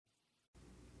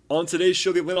On today's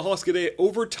show, the Atlanta Hawks get an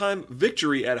overtime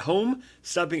victory at home,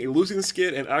 stopping a losing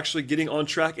skid and actually getting on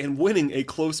track and winning a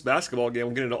close basketball game.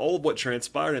 We'll get into all of what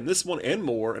transpired in this one and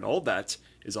more, and all of that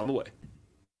is on the way.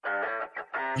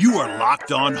 You are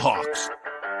Locked On Hawks,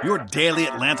 your daily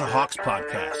Atlanta Hawks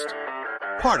podcast.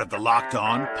 Part of the Locked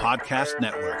On Podcast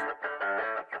Network.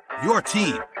 Your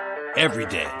team every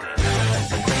day.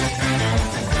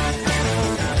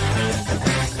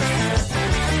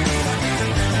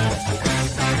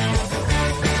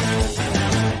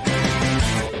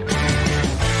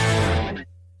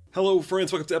 Hello,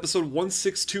 friends. Welcome to episode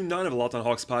 1629 of the Locked On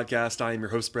Hawks podcast. I am your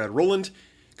host, Brad Rowland,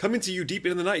 coming to you deep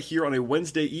into the night here on a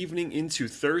Wednesday evening into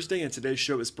Thursday. And today's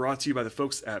show is brought to you by the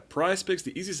folks at PrizePicks,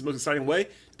 the easiest and most exciting way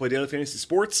to play daily fantasy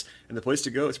sports. And the place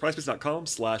to go is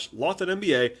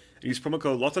prizepicks.com/LockedOnNBA and use promo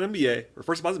code LockedOnNBA for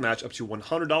first deposit match up to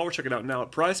 $100. Check it out now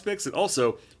at PrizePicks. And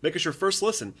also, make us your first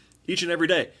listen each and every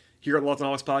day here on the Locked On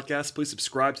Hawks podcast. Please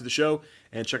subscribe to the show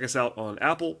and check us out on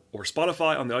Apple or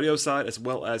Spotify on the audio side, as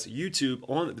well as YouTube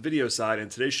on the video side.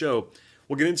 And today's show,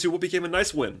 we'll get into what became a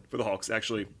nice win for the Hawks,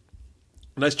 actually.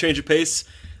 A nice change of pace.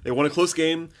 They won a close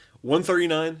game,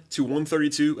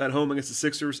 139-132 at home against the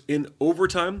Sixers in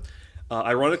overtime.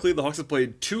 Ironically, the Hawks have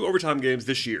played three overtime games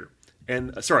this year.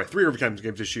 And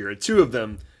two of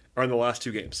them are in the last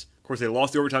two games. Of course, they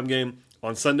lost the overtime game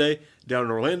on Sunday down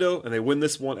in Orlando, and they win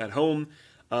this one at home.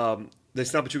 They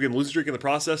snapped a two-game losing streak in the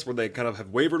process where they kind of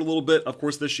have wavered a little bit. Of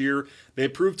course, this year, they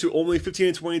improved to only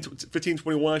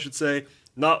 15-21, I should say.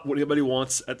 Not what anybody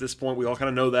wants at this point. We all kind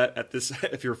of know that at this,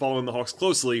 if you're following the Hawks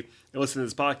closely and listening to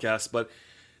this podcast, but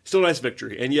still a nice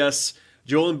victory. And yes,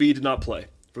 Joel Embiid did not play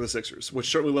for the Sixers, which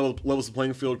certainly levels the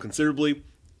playing field considerably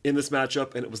in this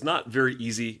matchup, and it was not very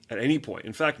easy at any point.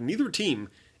 In fact, neither team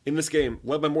in this game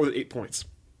led by more than 8 points.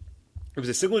 It was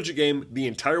a single-digit game the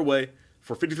entire way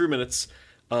for 53 minutes.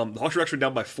 The Hawks were actually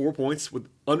down by 4 points with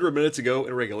under a minute to go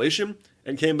in regulation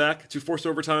and came back to force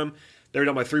overtime. They were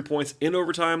down by 3 points in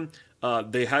overtime.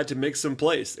 They had to make some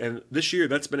plays. And this year,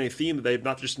 that's been a theme that they've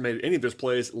not just made any of those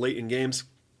plays late in games.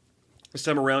 This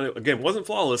time around, it, again, wasn't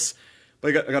flawless,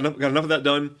 but they got enough of that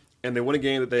done, and they won a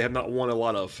game that they have not won a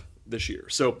lot of this year.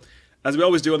 So, as we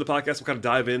always do on the podcast, we'll kind of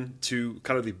dive into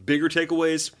kind of the bigger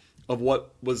takeaways of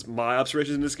what was my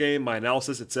observations in this game, my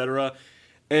analysis, etc.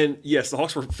 And yes, the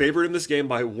Hawks were favored in this game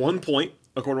by 1 point,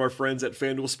 according to our friends at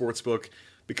FanDuel Sportsbook,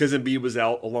 because Embiid was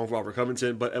out along with Robert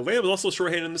Covington. But Atlanta was also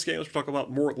shorthanded in this game, which we'll talk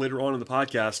about more later on in the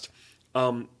podcast.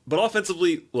 But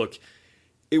offensively, look,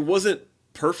 it wasn't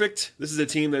perfect. This is a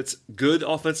team that's good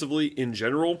offensively in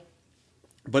general,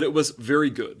 but it was very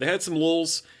good. They had some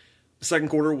lulls. The second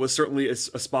quarter was certainly a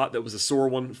spot that was a sore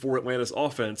one for Atlanta's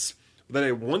offense. They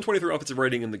had a 123 offensive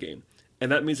rating in the game.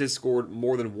 And that means they scored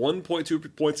more than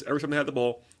 1.2 points every time they had the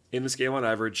ball in this game on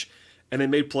average. And they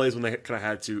made plays when they kind of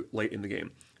had to late in the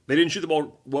game. They didn't shoot the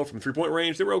ball well from three-point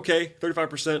range. They were okay,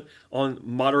 35% on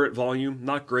moderate volume,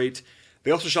 not great.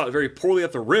 They also shot very poorly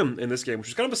at the rim in this game, which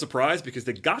was kind of a surprise because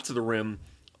they got to the rim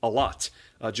a lot.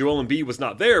 Joel Embiid was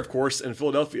not there, of course, and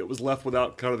Philadelphia was left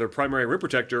without kind of their primary rim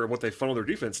protector and what they funneled their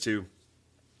defense to.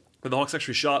 But the Hawks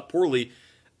actually shot poorly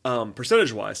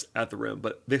percentage-wise at the rim,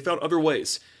 but they found other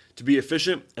ways to be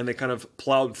efficient, and they kind of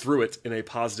plowed through it in a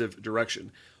positive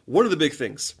direction. One of the big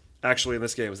things, actually, in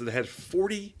this game is that they had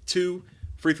 42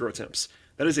 free throw attempts.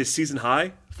 That is a season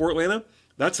high for Atlanta.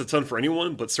 That's a ton for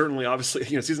anyone, but certainly, obviously,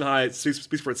 season high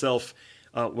speaks for itself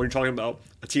when you're talking about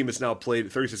a team that's now played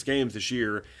 36 games this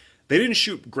year. They didn't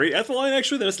shoot great at the line,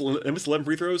 actually. They missed 11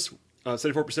 free throws,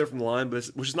 74% from the line,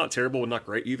 which is not terrible and not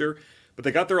great either. But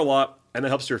they got there a lot, and that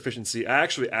helps their efficiency. I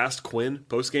actually asked Quinn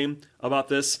post-game about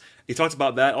this. He talked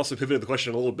about that, also pivoted the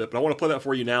question a little bit, but I want to play that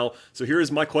for you now. So here is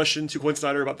my question to Quinn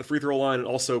Snyder about the free throw line and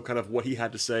also kind of what he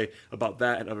had to say about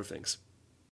that and other things.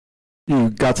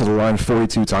 You got to the line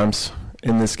 42 times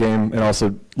in this game, and also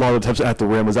a lot of attempts at the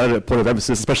rim. Was that a point of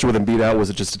emphasis, especially with Embiid out? Was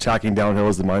it just attacking downhill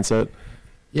as the mindset?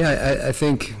 Yeah, I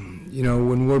think,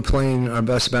 when we're playing our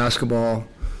best basketball,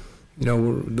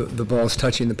 the ball's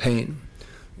touching the paint.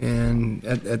 And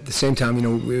at the same time,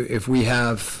 if we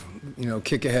have,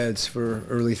 kick-aheads for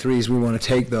early threes, we want to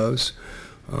take those.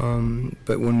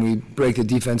 But when we break the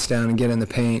defense down and get in the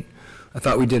paint, I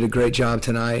thought we did a great job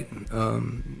tonight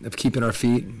of keeping our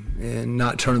feet and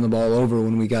not turning the ball over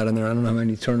when we got in there. I don't know how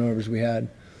many turnovers we had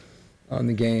on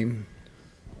the game.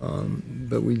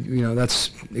 But that's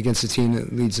against a team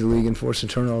that leads the league in forcing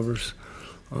turnovers.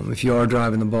 If you are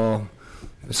driving the ball,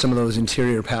 some of those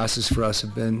interior passes for us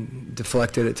have been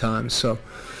deflected at times. So,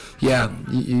 yeah,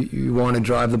 you want to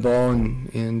drive the ball,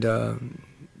 and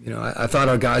I thought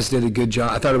our guys did a good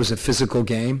job. I thought it was a physical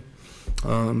game,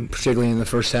 particularly in the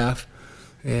first half,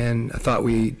 and I thought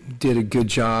we did a good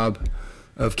job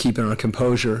of keeping our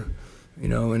composure,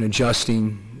 and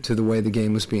adjusting to the way the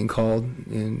game was being called,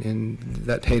 and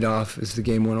that paid off as the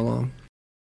game went along.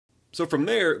 So from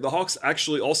there, the Hawks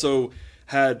actually also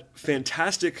had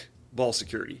fantastic ball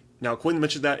security. Now, Quinn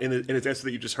mentioned that in his answer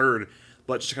that you just heard,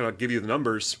 but just to kind of give you the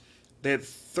numbers, they had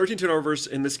 13 turnovers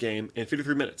in this game in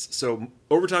 53 minutes. So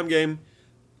overtime game,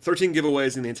 13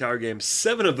 giveaways in the entire game.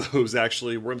 7 of those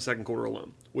actually were in the second quarter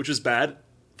alone, which is bad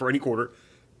for any quarter.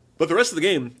 But the rest of the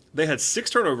game, they had 6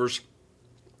 turnovers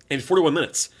in 41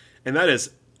 minutes, and that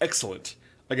is excellent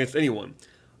against anyone.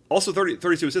 Also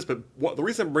 32 assists, but the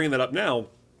reason I'm bringing that up now,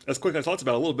 as Quinn kind of talked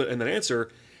about a little bit in that answer,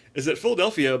 is that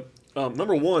Philadelphia,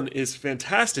 number one, is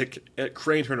fantastic at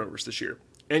creating turnovers this year.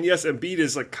 And yes, Embiid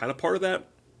is like kind of part of that.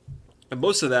 And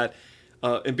most of that,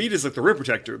 Embiid is like the rim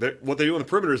protector. What they do on the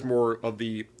perimeter is more of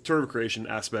the turnover creation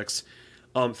aspects.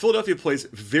 Philadelphia plays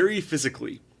very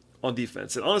physically on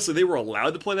defense. And honestly, they were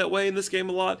allowed to play that way in this game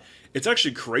a lot. It's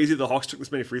actually crazy the Hawks took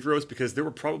this many free throws because there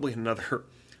were probably another,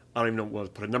 I don't even know what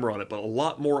to put a number on it, but a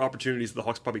lot more opportunities the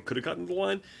Hawks probably could have gotten to the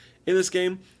line in this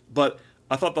game. But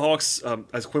I thought the Hawks,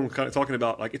 as Quinn was kind of talking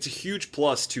about, like it's a huge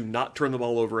plus to not turn the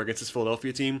ball over against this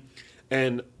Philadelphia team.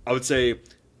 And I would say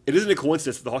it isn't a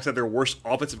coincidence that the Hawks had their worst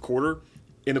offensive quarter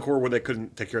in the quarter where they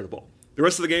couldn't take care of the ball. The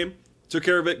rest of the game, took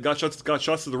care of it, got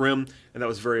shots to the rim, and that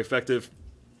was very effective.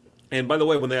 And by the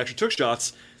way, when they actually took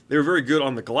shots, they were very good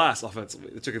on the glass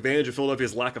offensively. They took advantage of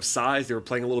Philadelphia's lack of size. They were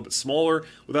playing a little bit smaller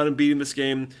without Embiid in this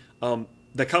game.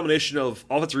 The combination of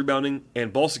offensive rebounding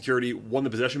and ball security won the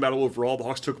possession battle overall. The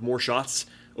Hawks took more shots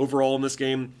overall in this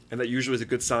game, and that usually is a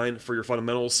good sign for your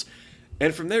fundamentals.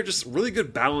 And from there, just really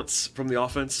good balance from the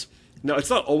offense. Now, it's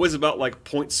not always about like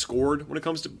points scored when it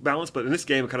comes to balance, but in this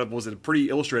game, it kind of was pretty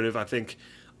illustrative, I think,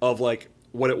 of like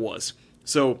what it was.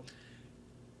 So,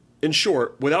 in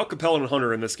short, without Capella and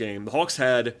Hunter in this game, the Hawks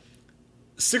had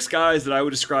 6 guys that I would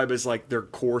describe as like their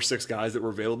core 6 guys that were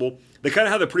available. They kind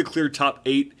of had a pretty clear top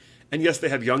 8. And yes, they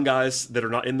have young guys that are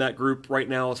not in that group right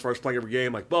now as far as playing every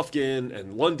game, like Bufkin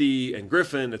and Lundy and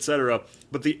Griffin, etc.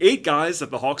 But the 8 guys that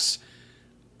the Hawks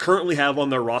currently have on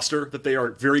their roster that they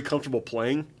are very comfortable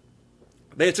playing,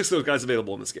 they had 6 of those guys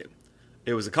available in this game.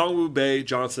 It was Okongwu, Bey,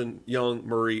 Johnson, Young,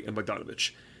 Murray, and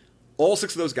Bogdanovich. All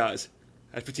 6 of those guys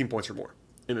had 15 points or more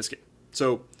in this game.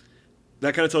 So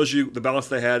that kind of tells you the balance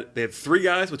they had. They had 3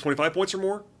 guys with 25 points or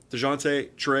more,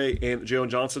 DeJounte, Trey, and Jalen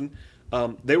Johnson.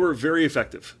 They were very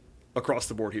effective across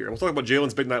the board here. And we'll talk about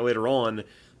Jalen's big night later on,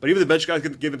 but even the bench guys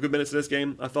gave him good minutes in this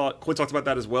game. I thought Quinn talked about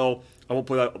that as well. I won't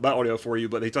play that audio for you,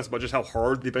 but he talks about just how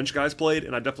hard the bench guys played,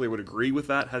 and I definitely would agree with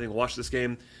that, having watched this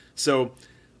game. So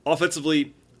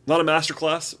offensively, not a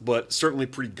masterclass, but certainly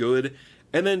pretty good.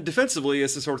 And then defensively,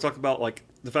 as to sort of talk about like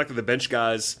the fact that the bench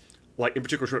guys, like in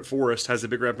particular Trent Forrest, has a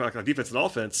big impact on defense and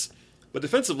offense, but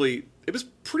defensively, it was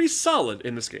pretty solid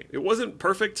in this game. It wasn't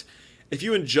perfect. If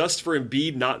you adjust for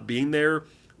Embiid not being there,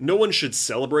 no one should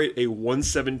celebrate a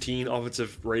 117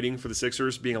 offensive rating for the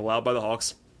Sixers being allowed by the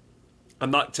Hawks. I'm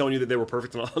not telling you that they were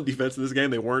perfect on defense in this game.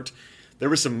 They weren't. There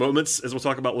were some moments, as we'll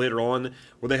talk about later on,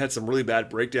 where they had some really bad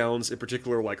breakdowns, in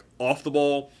particular like off the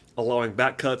ball, allowing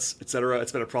back cuts, etc.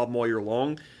 It's been a problem all year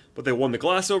long. But they won the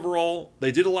glass overall.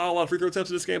 They did allow a lot of free throw attempts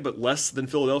in this game, but less than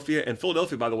Philadelphia. And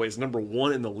Philadelphia, by the way, is number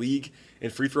 1 in the league in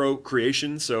free throw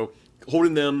creation. So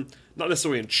holding them, not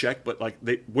necessarily in check, but like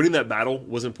winning that battle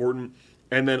was important.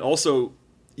 And then also,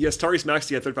 yes, Tyrese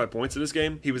Maxey had 35 points in this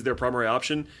game. He was their primary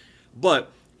option. But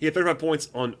he had 35 points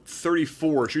on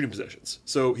 34 shooting possessions.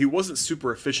 So he wasn't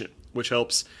super efficient, which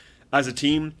helps. As a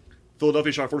team,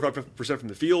 Philadelphia shot 45% from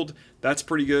the field. That's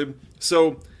pretty good.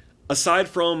 So aside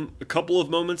from a couple of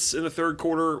moments in the third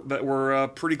quarter that were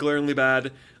pretty glaringly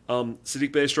bad,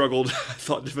 Saddiq Bey struggled. I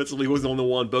thought defensively he was the only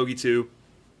one, bogey 2.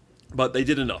 But they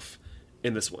did enough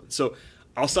in this one. So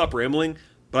I'll stop rambling.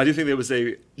 But I do think it was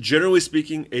generally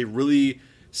speaking, a really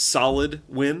solid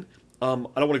win. I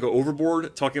don't want to go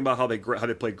overboard talking about how they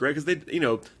played great because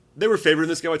they were favored in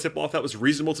this game. I tip off that was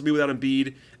reasonable to me without Embiid.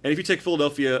 And if you take take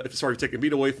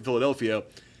Embiid away from Philadelphia,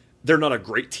 they're not a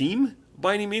great team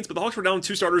by any means. But the Hawks were down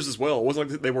 2 starters as well. It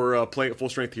wasn't like they were playing at full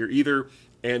strength here either.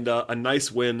 And a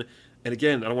nice win. And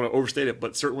again, I don't want to overstate it,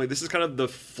 but certainly this is kind of the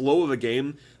flow of a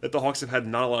game that the Hawks have had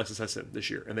not a lot of success in this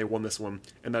year, and they won this one.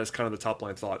 And that is kind of the top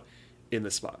line thought in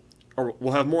this spot.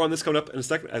 We'll have more on this coming up in a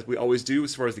second, as we always do,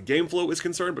 as far as the game flow is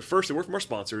concerned. But first, a word from our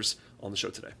sponsors on the show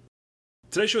today.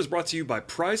 Today's show is brought to you by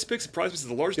PrizePicks. PrizePicks is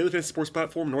the largest daily fantasy sports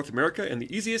platform in North America and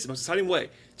the easiest and most exciting way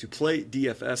to play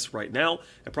DFS right now.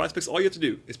 At PrizePicks, all you have to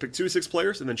do is pick 2 to 6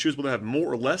 players and then choose whether to have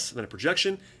more or less than a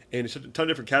projection and a ton of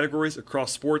different categories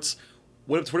across sports.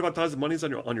 win up to 25 times the money's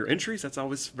on your entries. That's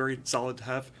always very solid to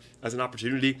have as an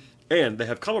opportunity. And they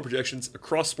have combo projections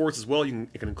across sports as well. You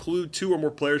can include 2 or more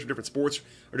players from different sports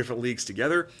or different leagues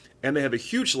together. And they have a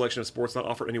huge selection of sports not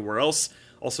offered anywhere else.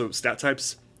 Also, stat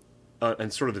types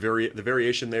and sort of the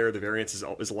variation there, the variance is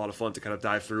a lot of fun to kind of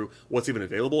dive through what's even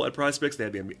available at PrizePicks. They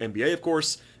have the NBA, of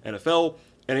course, NFL,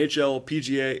 NHL,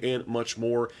 PGA, and much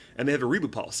more. And they have a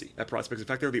reboot policy at PrizePicks. In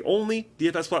fact, they're the only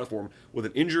DFS platform with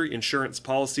an injury insurance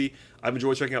policy. I've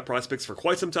enjoyed checking out PrizePicks for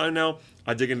quite some time now.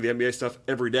 I dig into the NBA stuff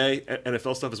every day,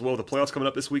 NFL stuff as well. The playoffs coming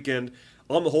up this weekend.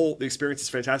 On the whole, the experience is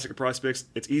fantastic at PrizePicks.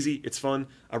 It's easy, it's fun.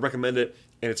 I recommend it,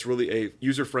 and it's really a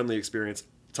user-friendly experience,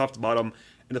 top to bottom.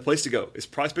 And the place to go is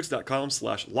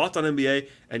prizepicks.com/LockedOnNBA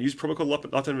and use promo code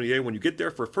LockedOnNBA when you get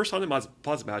there for a first-time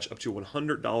deposit match up to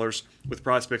 $100 with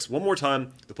PrizePicks. One more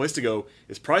time, the place to go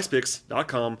is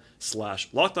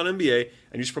prizepicks.com/LockedOnNBA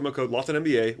and use promo code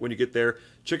LockedOnNBA when you get there.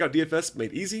 Check out DFS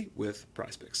made easy with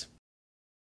PrizePicks.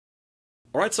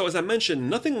 All right, so as I mentioned,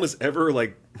 nothing was ever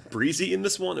like breezy in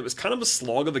this one. It was kind of a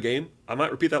slog of a game. I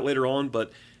might repeat that later on,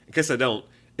 but in case I don't,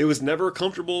 it was never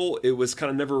comfortable. It was kind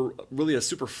of never really a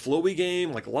super flowy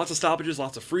game. Like lots of stoppages,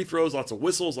 lots of free throws, lots of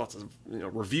whistles, lots of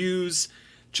reviews,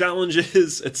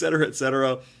 challenges, etc.,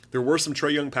 etc. There were some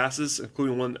Trae Young passes,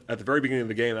 including one at the very beginning of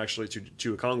the game, actually,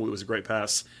 to Okongwu. It was a great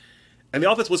pass. And the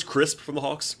offense was crisp from the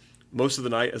Hawks most of the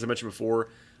night, as I mentioned before.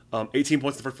 18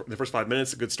 points in the first 5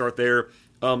 minutes, a good start there.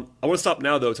 I want to stop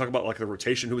now, though, talk about like the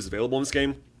rotation, who was available in this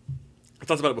game. I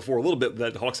talked about it before a little bit,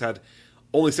 that the Hawks had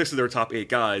only 6 of their top 8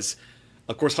 guys.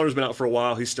 Of course, Hunter's been out for a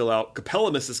while. He's still out.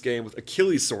 Capella missed this game with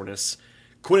Achilles soreness.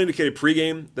 Quinn indicated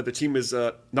pregame that the team is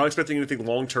not expecting anything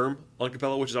long-term on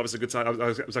Capella, which is obviously a good sign. I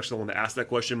was actually the one that asked that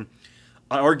question.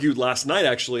 I argued last night,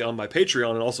 actually, on my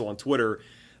Patreon and also on Twitter,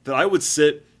 that I would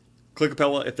sit Clint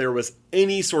Capella if there was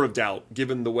any sort of doubt,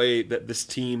 given the way that this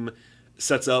team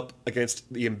sets up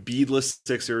against the Embiid-less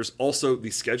Sixers. Also,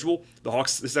 the schedule. The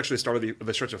Hawks, this is actually the start of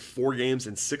the stretch of 4 games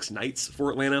and 6 nights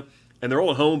for Atlanta. And they're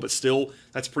all at home, but still,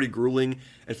 that's pretty grueling.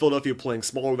 And Philadelphia playing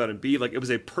smaller without Embiid. Like, it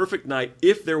was a perfect night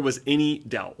if there was any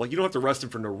doubt. Like, you don't have to rest him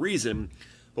for no reason.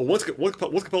 But once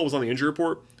Capella was on the injury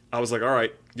report, I was like, all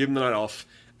right, give him the night off.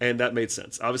 And that made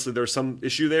sense. Obviously, there's some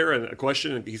issue there and a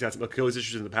question. And he's had some Achilles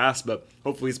issues in the past, but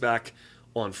hopefully he's back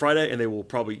on Friday. And they will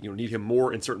probably need him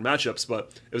more in certain matchups.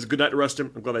 But it was a good night to rest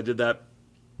him. I'm glad I did that.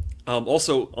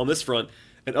 Also, on this front,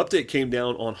 an update came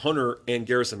down on Hunter and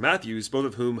Garrison Matthews, both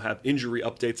of whom have injury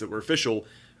updates that were official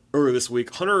earlier this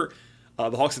week. Hunter,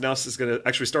 the Hawks announced, is going to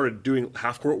actually started doing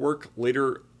half-court work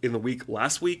later in the week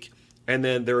last week. And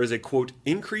then there is a, quote,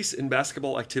 increase in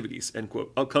basketball activities, end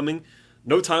quote, upcoming.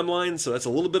 No timeline, so that's a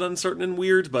little bit uncertain and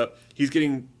weird, but he's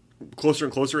getting closer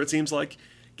and closer, it seems like.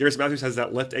 Garrison Matthews has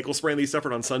that left ankle sprain that he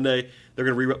suffered on Sunday. They're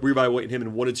going to reevaluate him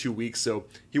in 1 to 2 weeks, so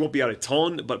he won't be out a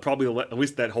ton, but probably at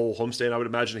least that whole homestand, I would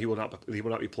imagine he will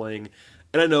not be playing.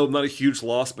 And I know not a huge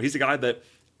loss, but he's a guy that,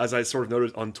 as I sort of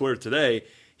noted on Twitter today,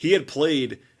 he had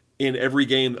played in every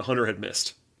game that Hunter had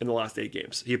missed in the last 8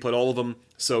 games. He had played all of them,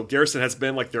 so Garrison has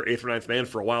been like their 8th or 9th man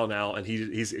for a while now, and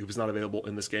he was not available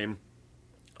in this game.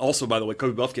 Also, by the way,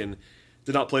 Kobe Buffkin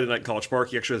did not play tonight in College Park.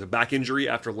 He actually has a back injury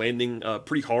after landing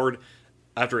pretty hard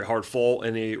after a hard fall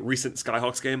in a recent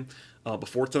Skyhawks game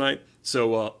before tonight.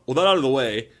 So, with that out of the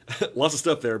way, lots of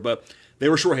stuff there, but they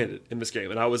were shorthanded in this game.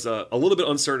 And I was a little bit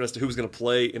uncertain as to who was going to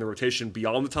play in the rotation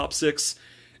beyond the top 6.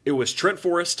 It was Trent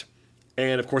Forrest,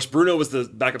 and of course, Bruno was the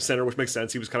backup center, which makes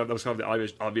sense. That was kind of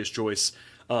the obvious choice.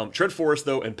 Trent Forrest,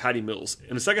 though, and Patty Mills.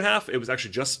 In the second half, it was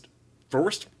actually just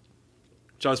Forrest,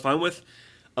 which I was fine with.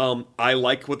 I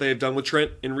like what they have done with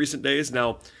Trent in recent days.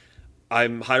 Now,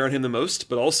 I'm higher on him than most,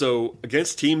 but also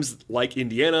against teams like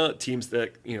Indiana, teams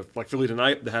that, like Philly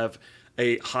tonight, that have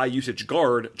a high usage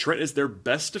guard, Trent is their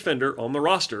best defender on the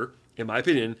roster, in my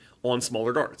opinion, on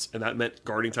smaller guards. And that meant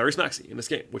guarding Tyrese Maxey in this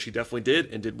game, which he definitely did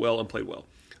and did well and played well.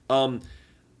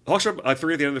 Hawks were up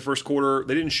 3 at the end of the first quarter.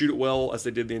 They didn't shoot it well as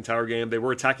they did the entire game. They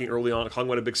were attacking early on. Okongwu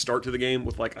had a big start to the game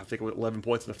with 11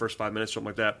 points in the first 5 minutes, something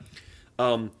like that.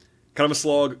 Kind of a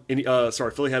slog.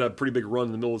 Philly had a pretty big run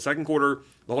in the middle of the second quarter.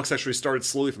 The Hawks actually started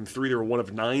slowly from 3. They were 1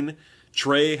 of 9.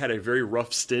 Trae had a very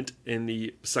rough stint in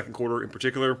the second quarter in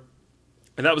particular.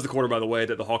 And that was the quarter, by the way,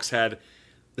 that the Hawks had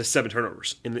the 7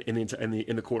 turnovers in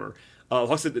the quarter. The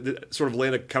Hawks sort of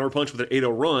landed a counterpunch with an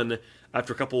 8-0 run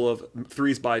after a couple of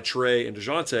threes by Trae and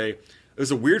DeJounte. It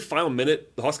was a weird final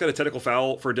minute. The Hawks got a technical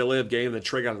foul for a delay of game, and then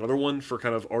Trae got another one for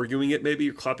kind of arguing it, maybe,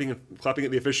 or clapping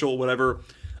at the official, whatever.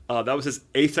 That was his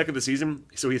 8th tech of the season,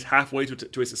 so he's halfway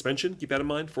to a suspension. Keep that in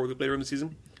mind for later in the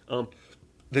season.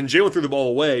 Then Jalen threw the ball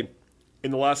away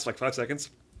in the last 5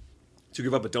 seconds to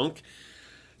give up a dunk.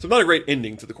 So not a great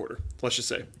ending to the quarter, let's just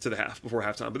say, to the half, before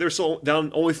halftime. But they were still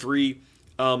down only 3.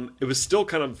 It was still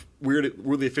kind of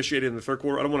weirdly officiated in the third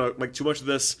quarter. I don't want to make too much of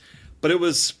this, but it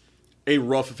was a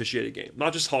rough officiated game.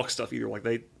 Not just Hawks stuff either. Like,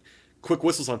 they quick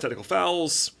whistles on technical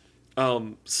fouls,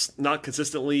 not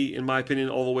consistently, in my opinion,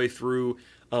 all the way through.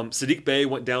 Saddiq Bey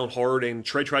went down hard, and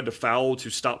Trey tried to foul to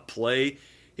stop play.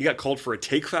 He got called for a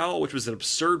take foul, which was an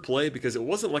absurd play because it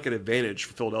wasn't like an advantage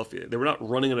for Philadelphia. They were not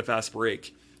running on a fast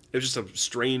break. It was just a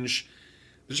strange.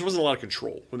 There just wasn't a lot of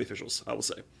control from the officials, I will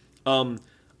say.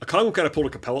 Okongwu kind of pulled a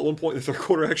Capella at one point in the third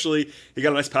quarter, actually. He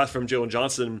got a nice pass from Jalen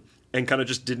Johnson and kind of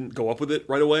just didn't go up with it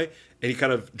right away. And he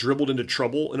kind of dribbled into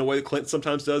trouble in a way that Clint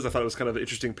sometimes does. I thought it was kind of an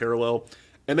interesting parallel.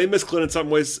 And they missed Clint in some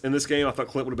ways in this game. I thought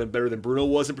Clint would have been better than Bruno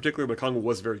was in particular, but Okongwu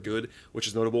was very good, which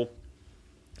is notable.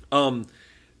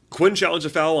 Quinn challenged a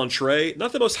foul on Trey.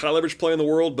 Not the most high-leverage play in the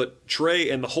world, but Trey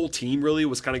and the whole team really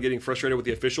was kind of getting frustrated with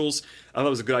the officials. I thought it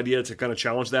was a good idea to kind of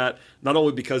challenge that, not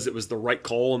only because it was the right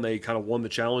call and they kind of won the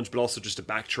challenge, but also just to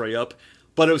back Trey up.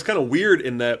 But it was kind of weird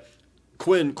in that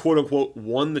Quinn, quote-unquote,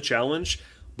 won the challenge,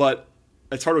 but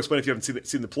it's hard to explain if you haven't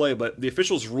seen the play, but the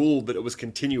officials ruled that it was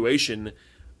continuation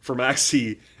for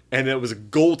Maxey, and it was a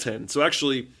goaltend. So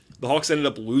actually, the Hawks ended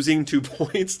up losing 2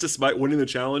 points despite winning the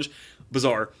challenge.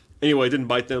 Bizarre. Anyway, it didn't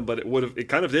bite them, but it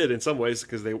kind of did in some ways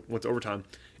because they went to overtime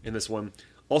in this one.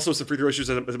 Also, some free throw issues,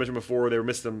 as I mentioned before. They were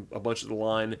missing them a bunch at the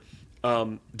line.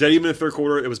 Dead even in the third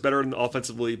quarter. It was better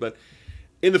offensively, but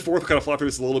in the fourth, kind of fly through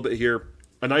this a little bit here.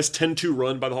 A nice 10-2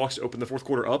 run by the Hawks to open the fourth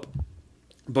quarter up.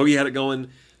 Bogey had it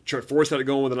going. Trent Forrest had it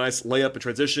going with a nice layup in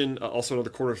transition. Also another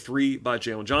corner 3 by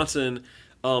Jalen Johnson.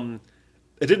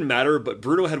 It didn't matter, but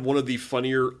Bruno had one of the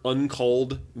funnier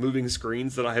uncalled moving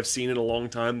screens that I have seen in a long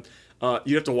time.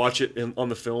 You have to watch it on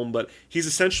the film, but he's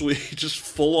essentially just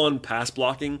full-on pass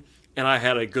blocking, and I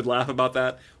had a good laugh about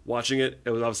that watching it. It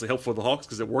was obviously helpful for the Hawks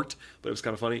because it worked, but it was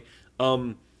kind of funny.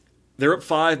 They're up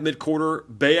 5 mid-quarter.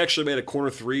 Bey actually made a corner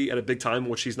 3 at a big time,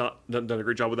 which he's not done a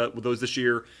great job with those this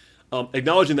year.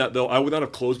 Acknowledging that, though, I would not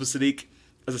have closed with Saddiq,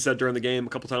 as I said during the game a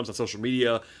couple times on social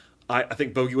media. I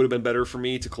think Bogey would have been better for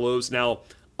me to close. Now,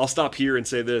 I'll stop here and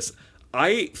say this.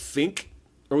 I think,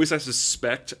 or at least I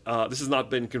suspect, this has not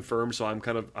been confirmed, so I'm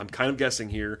kind of guessing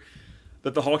here,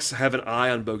 that the Hawks have an eye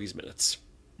on Bogey's minutes.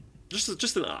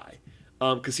 Just an eye.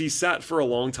 Because he sat for a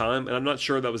long time, and I'm not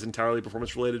sure that was entirely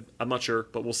performance-related. I'm not sure,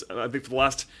 but we'll see. I think for the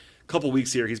last couple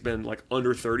weeks here, he's been like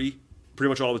under 30 pretty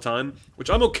much all the time, which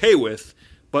I'm okay with,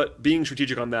 but being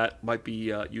strategic on that might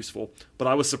be useful. But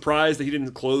I was surprised that he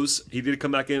didn't close. He did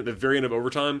come back in at the very end of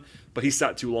overtime, but he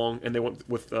sat too long, and they went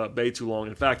with Bey too long.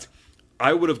 In fact,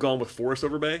 I would have gone with Forrest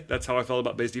over Bey. That's how I felt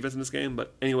about Bey's defense in this game,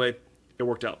 but anyway, it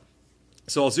worked out.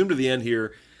 So I'll zoom to the end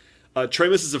here. Trey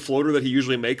misses a floater that he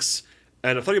usually makes,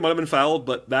 and I thought he might have been fouled,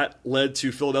 but that led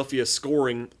to Philadelphia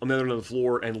scoring on the other end of the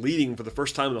floor and leading for the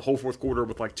first time in the whole fourth quarter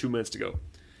with like 2 minutes to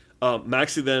go.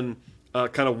 Maxey then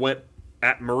kind of went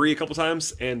at Murray a couple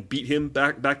times and beat him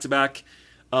back to back.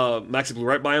 Maxey blew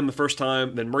right by him the first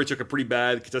time. Then Murray took a pretty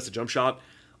bad contested jump shot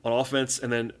on offense,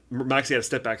 and then Maxey had a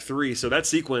step back 3. So that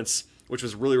sequence, which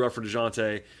was really rough for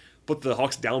DeJounte, put the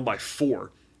Hawks down by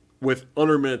 4 with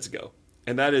under a minute to go,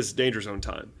 and that is danger zone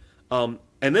time.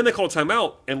 And then they called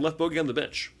timeout and left Bogey on the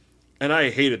bench. And I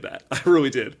hated that. I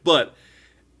really did. But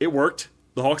it worked.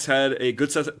 The Hawks had a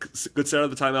good set of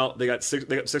the timeout. They got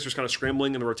Sixers kind of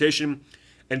scrambling in the rotation,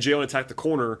 and Jalen attacked the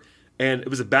corner. And it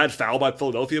was a bad foul by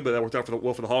Philadelphia, but that worked out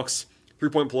well for the Hawks.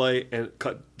 3-point play and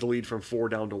cut the lead from 4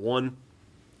 down to 1.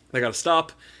 They got a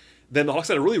stop. Then the Hawks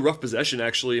had a really rough possession,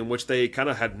 actually, in which they kind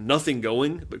of had nothing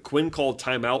going, but Quinn called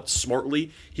timeout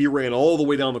smartly. He ran all the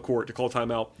way down the court to call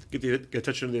timeout, get the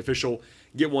attention of the official,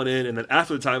 get one in, and then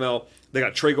after the timeout, they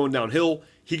got Trey going downhill.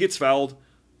 He gets fouled.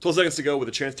 12 seconds to go with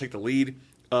a chance to take the lead.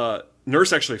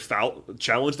 Nurse actually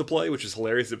challenged the play, which is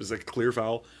hilarious. It was a clear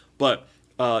foul, but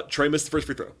Trey missed the first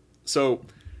free throw. So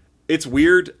it's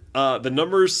weird. The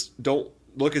numbers don't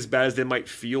look as bad as they might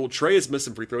feel. Trey has missed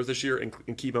some free throws this year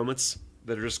in key moments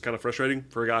that are just kind of frustrating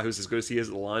for a guy who's as good as he is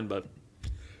at the line, but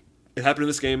it happened in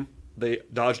this game. They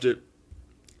dodged it.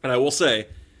 And I will say,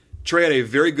 Trey had a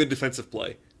very good defensive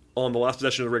play on the last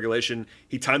possession of the regulation.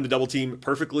 He timed the double team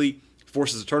perfectly,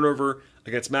 forces a turnover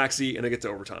against Maxey, and they get to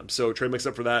overtime. So Trey makes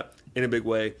up for that in a big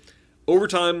way.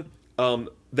 Overtime,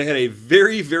 they had a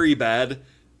very, very bad,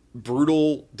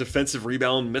 brutal defensive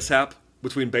rebound mishap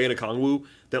between Bey and Okongwu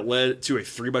that led to a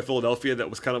 3 by Philadelphia that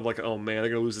was kind of like, oh man, they're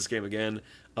going to lose this game again.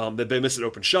 Then Bey missed an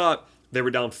open shot. They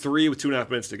were down 3 with 2.5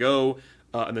 minutes to go.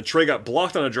 And then Trey got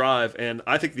blocked on a drive. And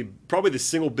I think probably the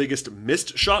single biggest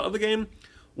missed shot of the game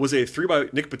was a 3 by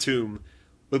Nick Batum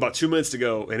with about 2 minutes to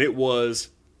go. And it was,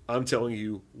 I'm telling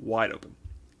you, wide open.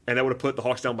 And that would have put the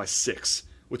Hawks down by 6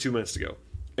 with 2 minutes to go.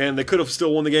 And they could have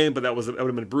still won the game, but that would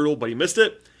have been brutal. But he missed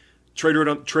it. Trey drove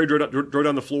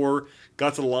down the floor,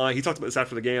 got to the line. He talked about this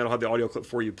after the game. I don't have the audio clip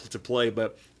for you to play,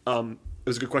 but it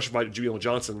was a good question by Julian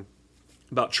Johnson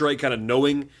about Trey kind of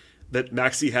knowing that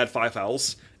Maxey had 5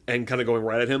 fouls and kind of going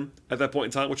right at him at that point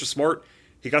in time, which was smart.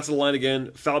 He got to the line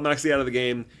again, fouled Maxey out of the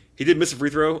game. He did miss a free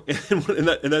throw in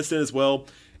that stint as well,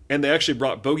 and they actually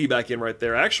brought Bogey back in right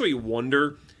there. I actually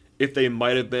wonder if they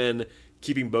might have been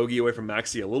keeping Bogey away from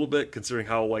Maxey a little bit, considering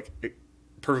how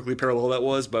perfectly parallel that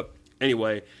was. But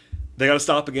anyway, they got to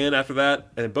stop again after that,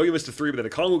 and Bogey missed a 3, but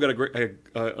then Okongwu got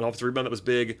an offensive rebound that was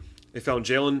big. They found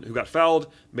Jalen, who got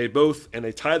fouled, made both, and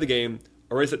they tied the game,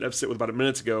 erased that deficit with about a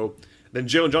minute to go. Then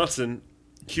Jalen Johnson,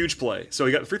 huge play. So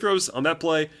he got the free throws on that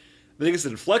play. Then he gets a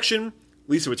deflection,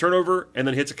 leads to a turnover, and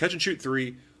then hits a catch-and-shoot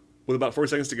 3 with about 40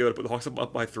 seconds to go to put the Hawks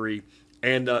up by 3.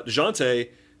 And DeJounte,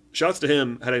 shouts to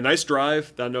him, had a nice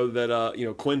drive that I know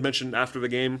that Quinn mentioned after the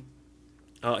game.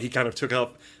 He kind of took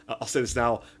up, I'll say this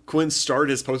now, Quinn started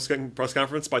his press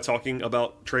conference by talking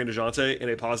about Trey and DeJounte in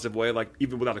a positive way,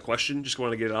 even without a question, just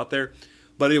wanted to get it out there.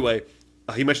 But anyway,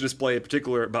 he mentioned this play in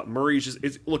particular about Murray.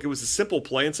 It was a simple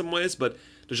play in some ways, but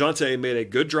DeJounte made a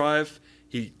good drive.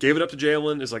 He gave it up to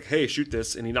Jalen. It's like, hey, shoot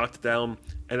this, and he knocked it down,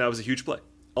 and that was a huge play.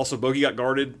 Also, Bogey got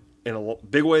guarded in a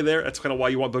big way there. That's kind of why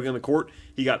you want Bogey on the court.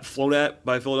 He got flown at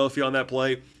by Philadelphia on that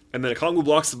play, and then Okongwu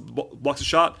blocks a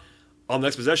shot on the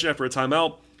next possession after a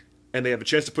timeout, and they have a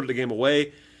chance to put the game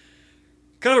away.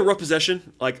 Kind of a rough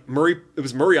possession. It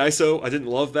was Murray ISO. I didn't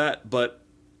love that, but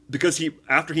because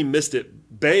after he missed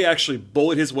it, Bey actually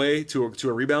bullied his way to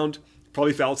a rebound,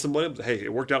 probably fouled somebody. But hey,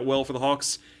 it worked out well for the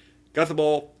Hawks. Got the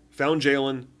ball, found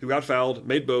Jalen, who got fouled,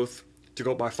 made both to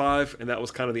go up by 5, and that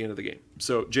was kind of the end of the game.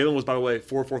 So Jalen was, by the way,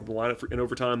 4-4 in the lineup in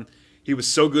overtime. He was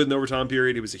so good in the overtime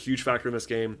period. He was a huge factor in this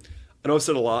game. I know I've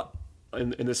said a lot in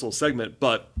this little segment,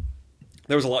 but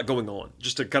there was a lot going on.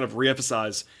 Just to kind of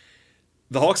reemphasize,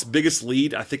 the Hawks' biggest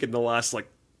lead, I think, in the last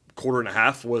quarter and a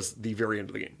half was the very end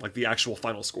of the game, the actual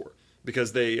final score,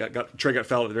 because Trey got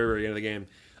fouled at the very, very end of the game.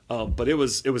 But it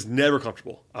was never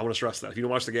comfortable. I want to stress that. If you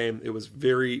don't watch the game, it was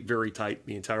very, very tight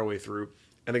the entire way through.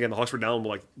 And again, the Hawks were down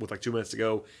with 2 minutes to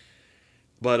go.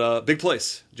 But big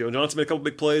plays. Jalen Johnson made a couple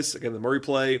big plays. Again, the Murray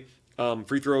play,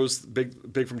 free throws,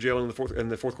 big from Jalen in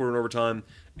the fourth quarter and overtime.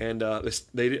 And I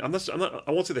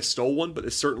won't say they stole one, but they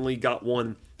certainly got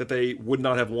one that they would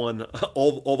not have won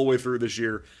all the way through this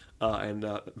year. And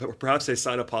perhaps a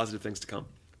sign of positive things to come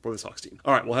for this Hawks team.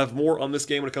 All right, we'll have more on this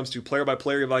game when it comes to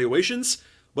player-by-player evaluations.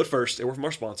 But first, a word from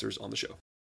our sponsors on the show.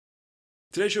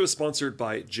 Today's show is sponsored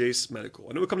by Jase Medical.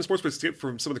 I know we come to sports to escape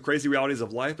from some of the crazy realities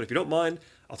of life, but if you don't mind,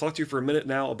 I'll talk to you for a minute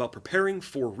now about preparing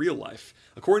for real life.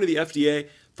 According to the FDA,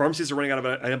 pharmacies are running out of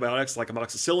antibiotics like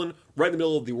amoxicillin right in the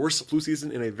middle of the worst flu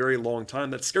season in a very long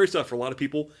time. That's scary stuff for a lot of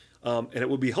people, and it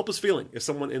would be a helpless feeling if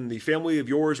someone in the family of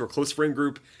yours or close friend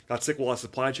group got sick while a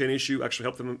supply chain issue actually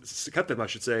kept them,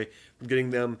 from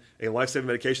getting them a life-saving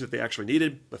medication that they actually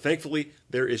needed. But thankfully,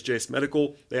 there is Jase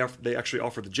Medical. They actually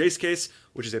offer the Jase case,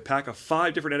 which is a pack of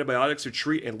 5 different antibiotics to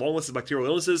treat a long list of bacterial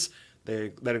illnesses.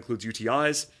 That includes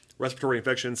UTIs, respiratory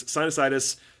infections,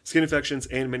 sinusitis, skin infections,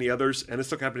 and many others. And this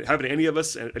stuff can happen to any of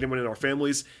us and anyone in our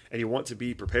families, and you want to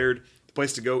be prepared. The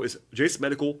place to go is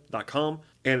jasemedical.com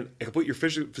and complete your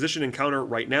physician encounter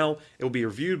right now. It will be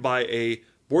reviewed by a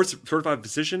board-certified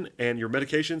physician, and your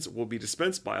medications will be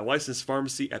dispensed by a licensed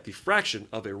pharmacy at the fraction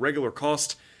of a regular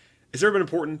cost. It's never been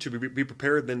important to be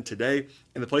prepared than today,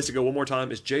 and the place to go one more time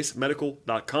is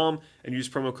jasemedical.com and use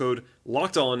promo code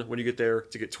LOCKEDON when you get there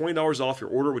to get $20 off your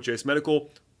order with Jase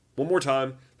Medical. One more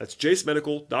time, that's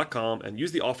jasemedical.com and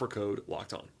use the offer code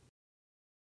LOCKEDON.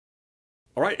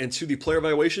 All right, and to the player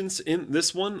evaluations in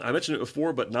this one. I mentioned it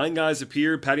before, but 9 guys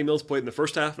appeared. Patty Mills played in the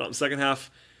first half, not in the second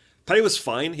half. Patty was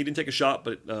fine. He didn't take a shot,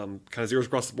 but kind of zeros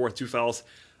across the board with 2 fouls.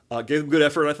 Gave them good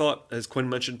effort, I thought, as Quinn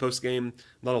mentioned post-game.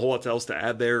 Not a whole lot else to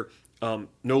add there.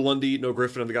 No Lundy, no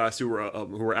Griffin, and the guys who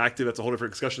were active. That's a whole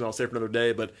different discussion I'll save for another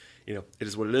day, but it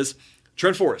is what it is.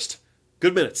 Trent Forrest,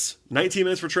 good minutes. 19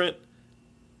 minutes for Trent,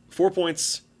 4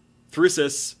 points, 3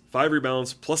 assists, 5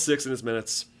 rebounds, plus 6 in his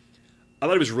minutes. I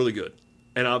thought he was really good.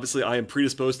 And obviously, I am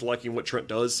predisposed to liking what Trent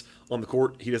does on the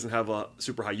court. He doesn't have a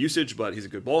super high usage, but he's a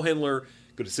good ball handler,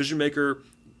 good decision maker,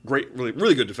 great, really,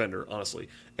 really good defender, honestly.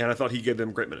 And I thought he gave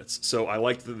them great minutes. So I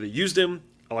liked that they used him.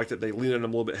 I liked that they leaned on him a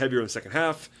little bit heavier in the second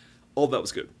half. All of that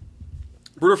was good.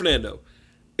 Bruno Fernando,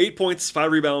 8 points,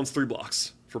 5 rebounds, 3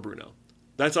 blocks for Bruno.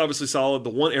 That's obviously solid. The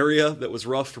one area that was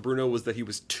rough for Bruno was that he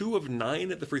was 2 of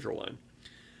 9 at the free throw line.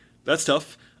 That's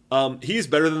tough. He's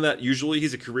better than that usually.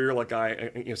 He's a career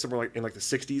guy, somewhere in the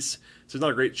 60s. So he's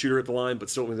not a great shooter at the line, but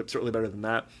certainly better than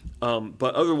that.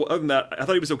 But other than that, I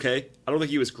thought he was okay. I don't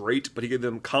think he was great, but he gave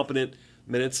them competent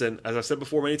minutes. And as I've said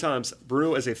before many times,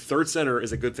 Bruno as a third center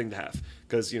is a good thing to have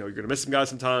because you're going to miss some guys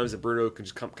sometimes, and Bruno can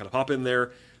just kind of pop in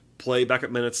there, play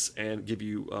backup minutes, and give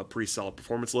you a pretty solid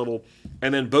performance level.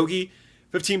 And then Bogey,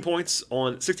 15 points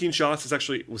on 16 shots.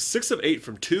 It was 6 of 8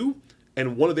 from 2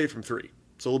 and 1 of 8 from 3.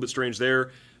 So a little bit strange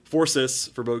there. 4 assists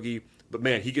for Bogey, but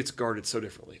man, he gets guarded so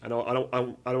differently. I know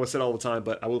I say it all the time,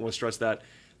 but I wouldn't want to stress that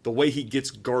the way he gets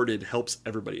guarded helps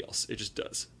everybody else. It just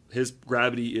does. His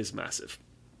gravity is massive.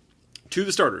 To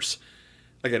the starters,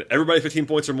 again, everybody 15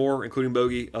 points or more, including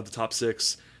Bogey, of the top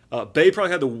 6. Bay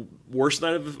probably had the worst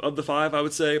night of the 5, I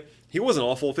would say. He wasn't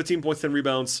awful. 15 points, 10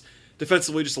 rebounds.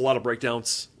 Defensively, just a lot of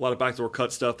breakdowns, a lot of backdoor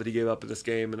cut stuff that he gave up in this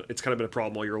game, and it's kind of been a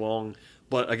problem all year long.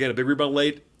 But again, a big rebound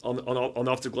late on the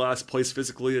offensive glass, plays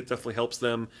physically. It definitely helps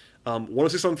them.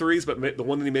 106 on threes, but the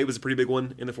one that he made was a pretty big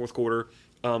one in the fourth quarter.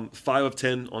 5 of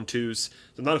 10 on twos.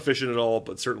 So not efficient at all,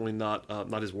 but certainly not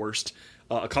his worst.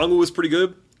 Okongwu was pretty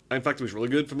good. In fact, he was really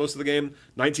good for most of the game.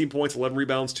 19 points, 11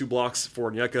 rebounds, 2 blocks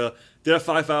for Onyeka. Did have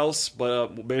 5 fouls,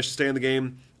 but managed to stay in the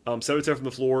game. 7-10 from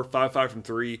the floor, 5-5 from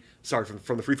 3. Sorry,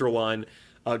 from the free throw line.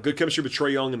 Good chemistry with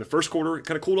Trae Young in the first quarter. It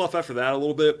kind of cooled off after that a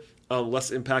little bit.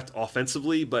 Less impact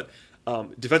offensively, but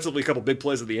defensively, a couple big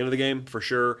plays at the end of the game for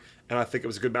sure. And I think it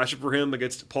was a good matchup for him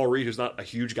against Paul Reed, who's not a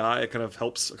huge guy. It kind of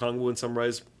helps Okongwu in some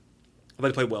ways. I thought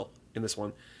he played well in this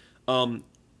one.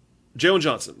 Jalen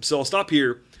Johnson. So I'll stop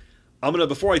here.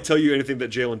 Before I tell you anything that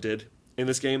Jalen did in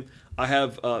this game, I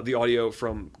have the audio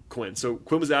from Quinn. So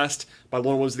Quinn was asked by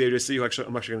Lauren Williams of the AJC, who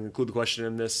I'm actually going to include the question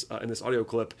in this audio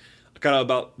clip, kind of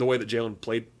about the way that Jalen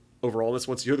played overall in this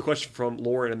one. So you hear the question from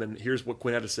Lauren, and then here's what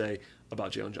Quinn had to say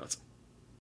about Jalen Johnson.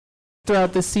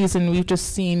 Throughout this season, we've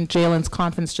just seen Jalen's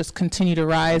confidence just continue to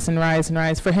rise and rise and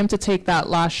rise. For him to take that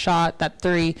last shot, that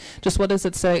 3, just what does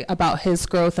it say about his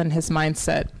growth and his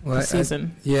mindset this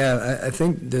season? I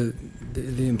think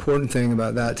the important thing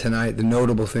about that tonight, the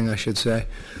notable thing I should say,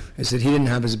 is that he didn't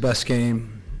have his best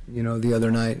game, the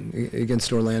other night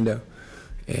against Orlando.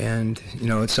 And,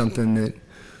 it's something that,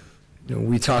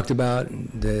 we talked about,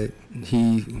 that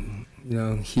he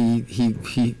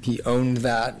owned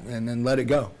that and then let it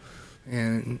go.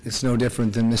 And it's no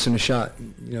different than missing a shot.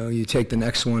 You take the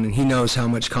next one, and he knows how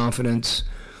much confidence,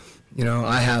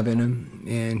 I have in him,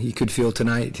 and he could feel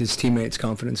tonight his teammates'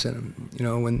 confidence in him.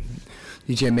 When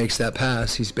DJ makes that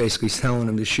pass, he's basically telling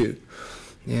him to shoot.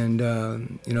 And,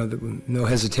 no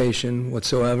hesitation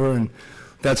whatsoever, and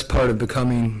that's part of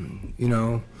becoming,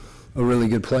 a really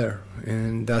good player.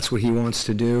 And that's what he wants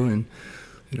to do. And,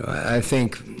 I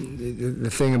think the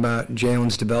thing about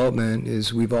Jalen's development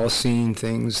is we've all seen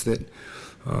things that,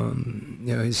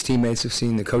 his teammates have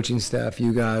seen, the coaching staff,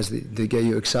 you guys, that get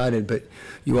you excited. But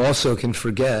you also can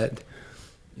forget,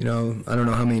 I don't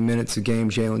know how many minutes a game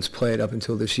Jalen's played up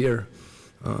until this year,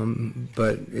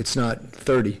 but it's not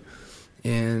 30.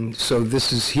 And so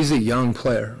he's a young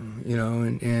player,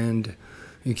 and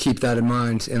you keep that in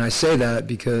mind. And I say that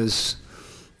because,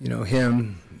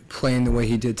 him playing the way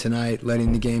he did tonight,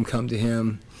 letting the game come to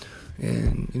him,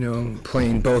 and,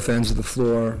 playing both ends of the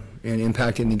floor and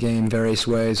impacting the game various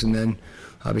ways, and then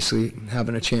obviously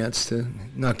having a chance to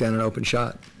knock down an open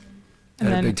shot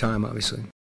at a big time, obviously.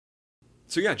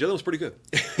 So yeah, Jalen was pretty good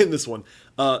in this one.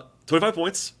 25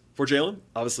 points for Jalen,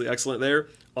 obviously excellent there.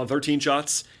 On 13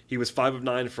 shots, he was 5 of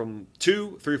 9 from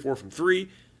 2, 3 of 4 from 3,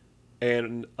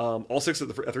 and all 6 at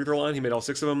the free throw line. He made all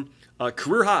 6 of them.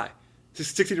 Career high,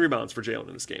 16 rebounds for Jalen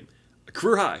in this game. A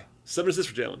career high, 7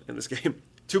 assists for Jalen in this game.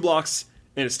 2 blocks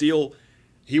and a steal.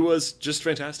 He was just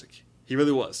fantastic. He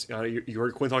really was. You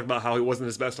heard Quinn talk about how he wasn't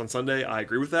his best on Sunday. I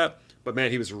agree with that. But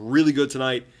man, he was really good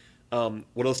tonight.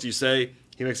 What else do you say?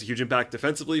 He makes a huge impact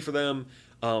defensively for them.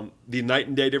 The night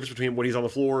and day difference between when he's on the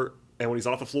floor and when he's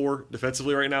off the floor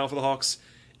defensively right now for the Hawks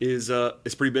is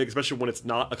pretty big, especially when it's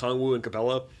not Okongwu and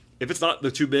Capella. If it's not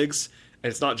the two bigs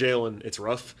and it's not Jalen, it's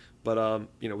rough. But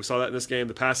we saw that in this game: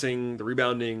 the passing, the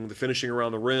rebounding, the finishing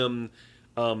around the rim.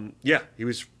 He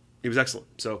was excellent.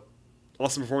 So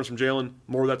awesome performance from Jalen.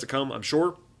 More of that to come, I'm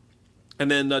sure.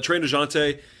 And then Trae and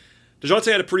DeJounte.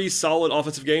 DeJounte had a pretty solid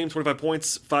offensive game: 25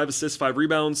 points, 5 assists, 5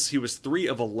 rebounds. He was 3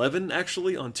 of 11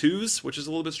 actually on twos, which is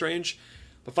a little bit strange.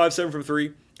 But 5-7 from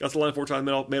 3. Got to the line 4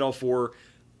 times, made all 4.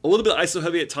 A little bit ISO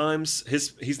heavy at times.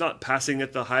 He's not passing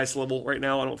at the highest level right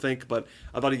now, I don't think, but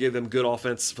I thought he gave them good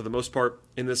offense for the most part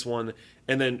in this one.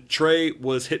 And then Trae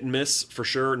was hit and miss for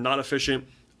sure, not efficient.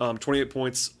 28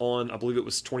 points on, I believe it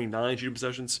was 29 shooting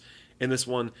possessions in this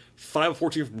one. 5 of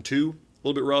 14 from 2, a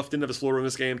little bit rough. Didn't have his floater in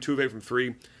this game. 2 of 8 from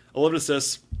 3. 11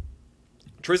 assists.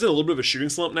 Trey's in a little bit of a shooting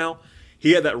slump now.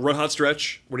 He had that red-hot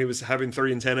stretch when he was having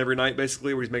 30 and 10 every night,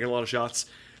 basically, where he's making a lot of shots.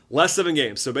 Last 7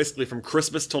 games, so basically from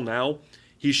Christmas till now,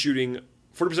 he's shooting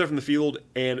 40% from the field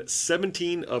and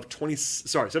 17 of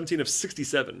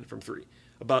 67 from 3,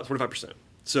 about 25%.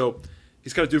 So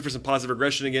he's kind of due for some positive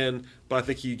regression again, but I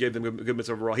think he gave them good minutes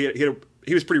overall.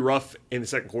 He was pretty rough in the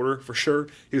second quarter, for sure.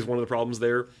 He was one of the problems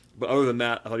there. But other than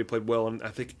that, I thought he played well, and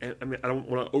I don't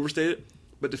want to overstate it,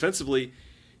 but defensively,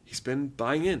 he's been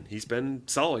buying in. He's been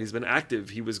solid. He's been active.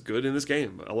 He was good in this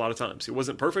game a lot of times. He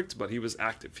wasn't perfect, but he was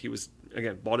active. He was,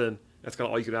 again, bought in. That's kind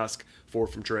of all you could ask for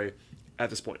from Trey at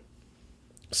this point.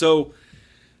 So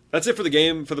that's it for the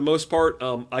game for the most part.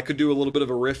 I could do a little bit of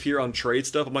a riff here on trade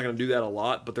stuff. I'm not going to do that a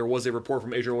lot, but there was a report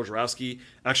from Adrian Wojnarowski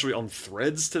actually on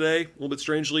Threads today, a little bit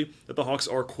strangely, that the Hawks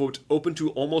are, quote, open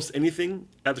to almost anything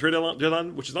at the trade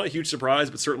deadline, which is not a huge surprise,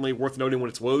 but certainly worth noting when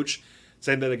it's Woj,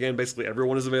 saying that, again, basically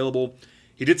everyone is available.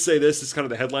 He did say this is kind of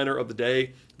the headliner of the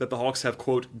day, that the Hawks have,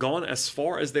 quote, gone as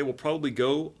far as they will probably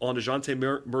go on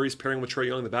DeJounte Murray's pairing with Trae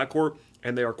Young in the backcourt,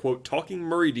 and they are, quote, talking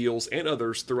Murray deals and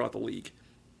others throughout the league.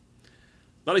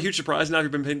 Not a huge surprise now if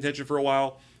you've been paying attention for a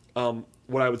while.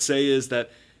 What I would say is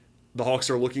that the Hawks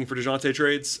are looking for DeJounte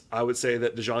trades. I would say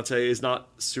that DeJounte is not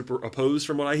super opposed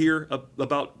from what I hear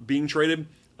about being traded.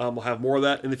 We'll have more of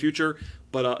that in the future,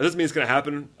 but it doesn't mean it's going to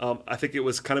happen. I think it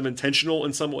was kind of intentional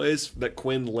in some ways that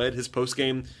Quinn led his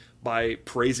postgame by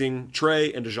praising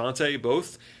Trae and DeJounte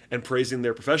both, and praising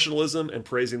their professionalism and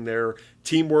praising their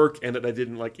teamwork, and that they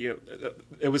didn't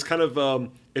it was kind of,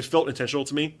 it felt intentional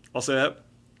to me, I'll say that,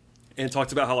 and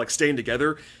talked about how staying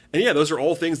together. And yeah, those are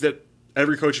all things that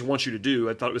every coach wants you to do.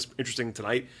 I thought it was interesting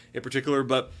tonight in particular,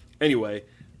 but anyway,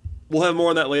 we'll have more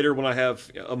on that later when I have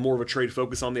more of a trade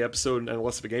focus on the episode and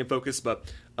less of a game focus.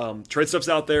 But trade stuff's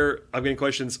out there. I'm getting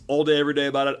questions all day, every day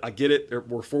about it. I get it.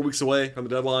 We're 4 weeks away from the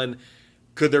deadline.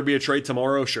 Could there be a trade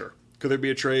tomorrow? Sure. Could there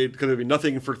be a trade? Could there be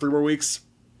nothing for 3 more weeks?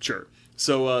 Sure.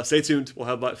 So stay tuned. We'll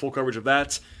have full coverage of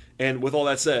that. And with all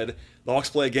that said, the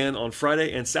Hawks play again on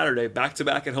Friday and Saturday,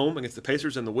 back-to-back at home against the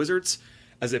Pacers and the Wizards.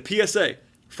 As a PSA,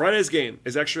 Friday's game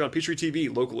is actually on Peachtree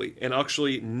TV locally, and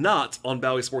actually not on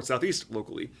Bally Sports Southeast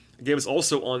locally. The game is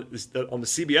also on the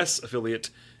CBS affiliate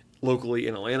locally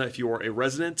in Atlanta if you are a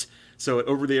resident. So an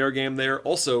over-the-air game there.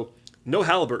 Also, no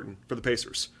Halliburton for the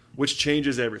Pacers, which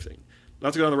changes everything.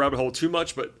 Not to go down the rabbit hole too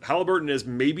much, but Halliburton is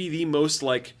maybe the most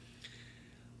I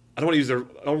don't want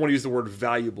to use the word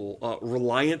valuable,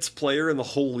 reliant player in the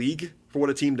whole league for what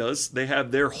a team does. They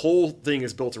have their whole thing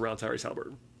is built around Tyrese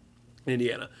Halliburton in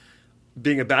Indiana.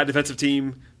 Being a bad defensive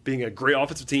team, being a great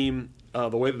offensive team,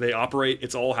 the way that they operate,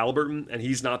 it's all Halliburton, and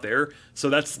he's not there. So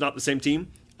that's not the same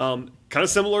team. Kind of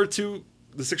similar to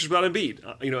the Sixers without Embiid.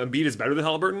 Embiid is better than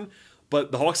Halliburton,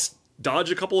 but the Hawks dodge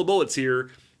a couple of bullets here,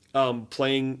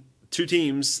 playing 2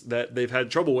 teams that they've had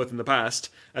trouble with in the past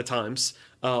at times.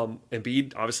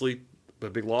 Embiid, obviously, a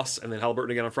big loss, and then Halliburton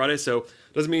again on Friday. So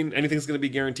doesn't mean anything's going to be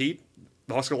guaranteed.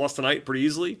 The Hawks lost tonight pretty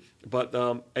easily,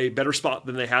 but a better spot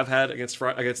than they have had against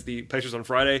the Pacers on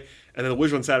Friday, and then the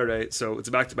Wizards on Saturday. So it's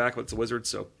a back-to-back, but it's the Wizards,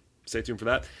 so stay tuned for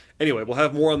that. Anyway, we'll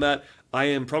have more on that. I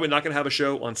am probably not going to have a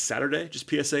show on Saturday, just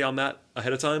PSA on that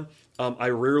ahead of time. I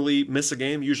rarely miss a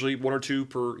game, usually 1 or 2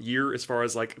 per year as far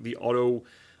as the auto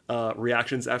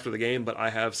reactions after the game, but I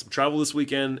have some travel this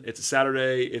weekend. It's a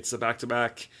Saturday. It's a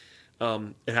back-to-back.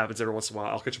 It happens every once in a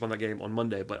while. I'll catch up on that game on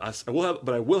Monday, but I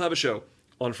will have a show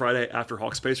on Friday after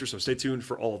Hawks Pacers, so stay tuned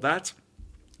for all of that.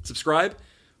 Subscribe,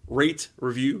 rate,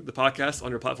 review the podcast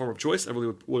on your platform of choice. I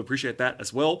really would appreciate that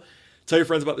as well. Tell your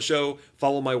friends about the show.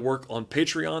 Follow my work on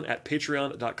Patreon at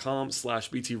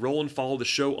patreon.com/BTRowland. Follow the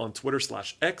show on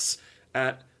Twitter/X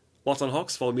at Locked on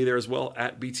Hawks. Follow me there as well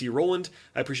at BT Rowland.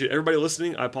 I appreciate everybody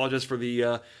listening. I apologize for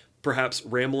the perhaps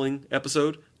rambling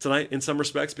episode tonight in some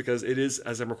respects, because it is,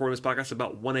 as I'm recording this podcast,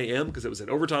 about 1 a.m. because it was an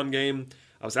overtime game.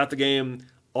 I was at the game,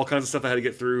 all kinds of stuff I had to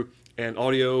get through, and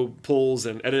audio pulls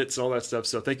and edits and all that stuff.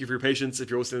 So thank you for your patience if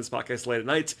you're listening to this podcast late at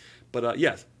night. But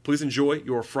yes, please enjoy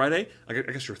your Friday. I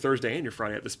guess your Thursday and your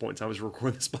Friday at this point in time as we're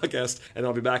recording this podcast. And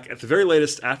I'll be back at the very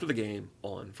latest after the game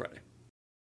on Friday.